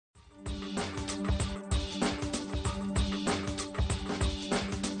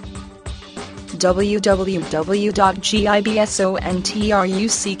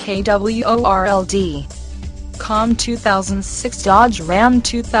www.gibsontruckworld.com 2006 Dodge Ram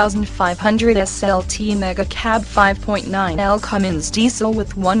 2500 SLT Mega Cab 5.9L Cummins diesel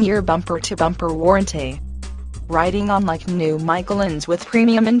with 1-year bumper-to-bumper warranty. Riding on like new Michelin's with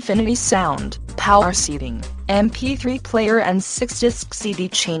premium infinity sound, power seating, MP3 player and 6-disc CD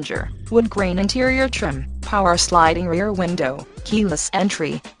changer, wood grain interior trim, power sliding rear window, keyless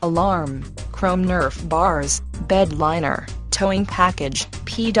entry, alarm, chrome Nerf bars, bed liner, towing package,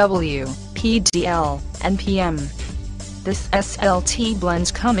 PW, PDL, and PM. This SLT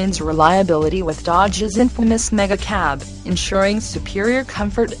blends Cummins reliability with Dodge's infamous Mega Cab, ensuring superior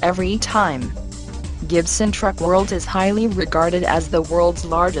comfort every time. Gibson Truck World is highly regarded as the world's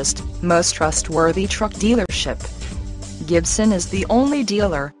largest, most trustworthy truck dealership. Gibson is the only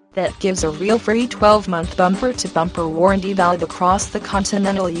dealer that gives a real free 12-month bumper-to-bumper warranty valid across the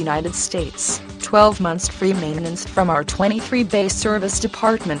continental United States, 12 months free maintenance from our 23-bay service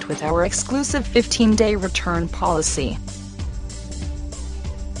department with our exclusive 15-day return policy.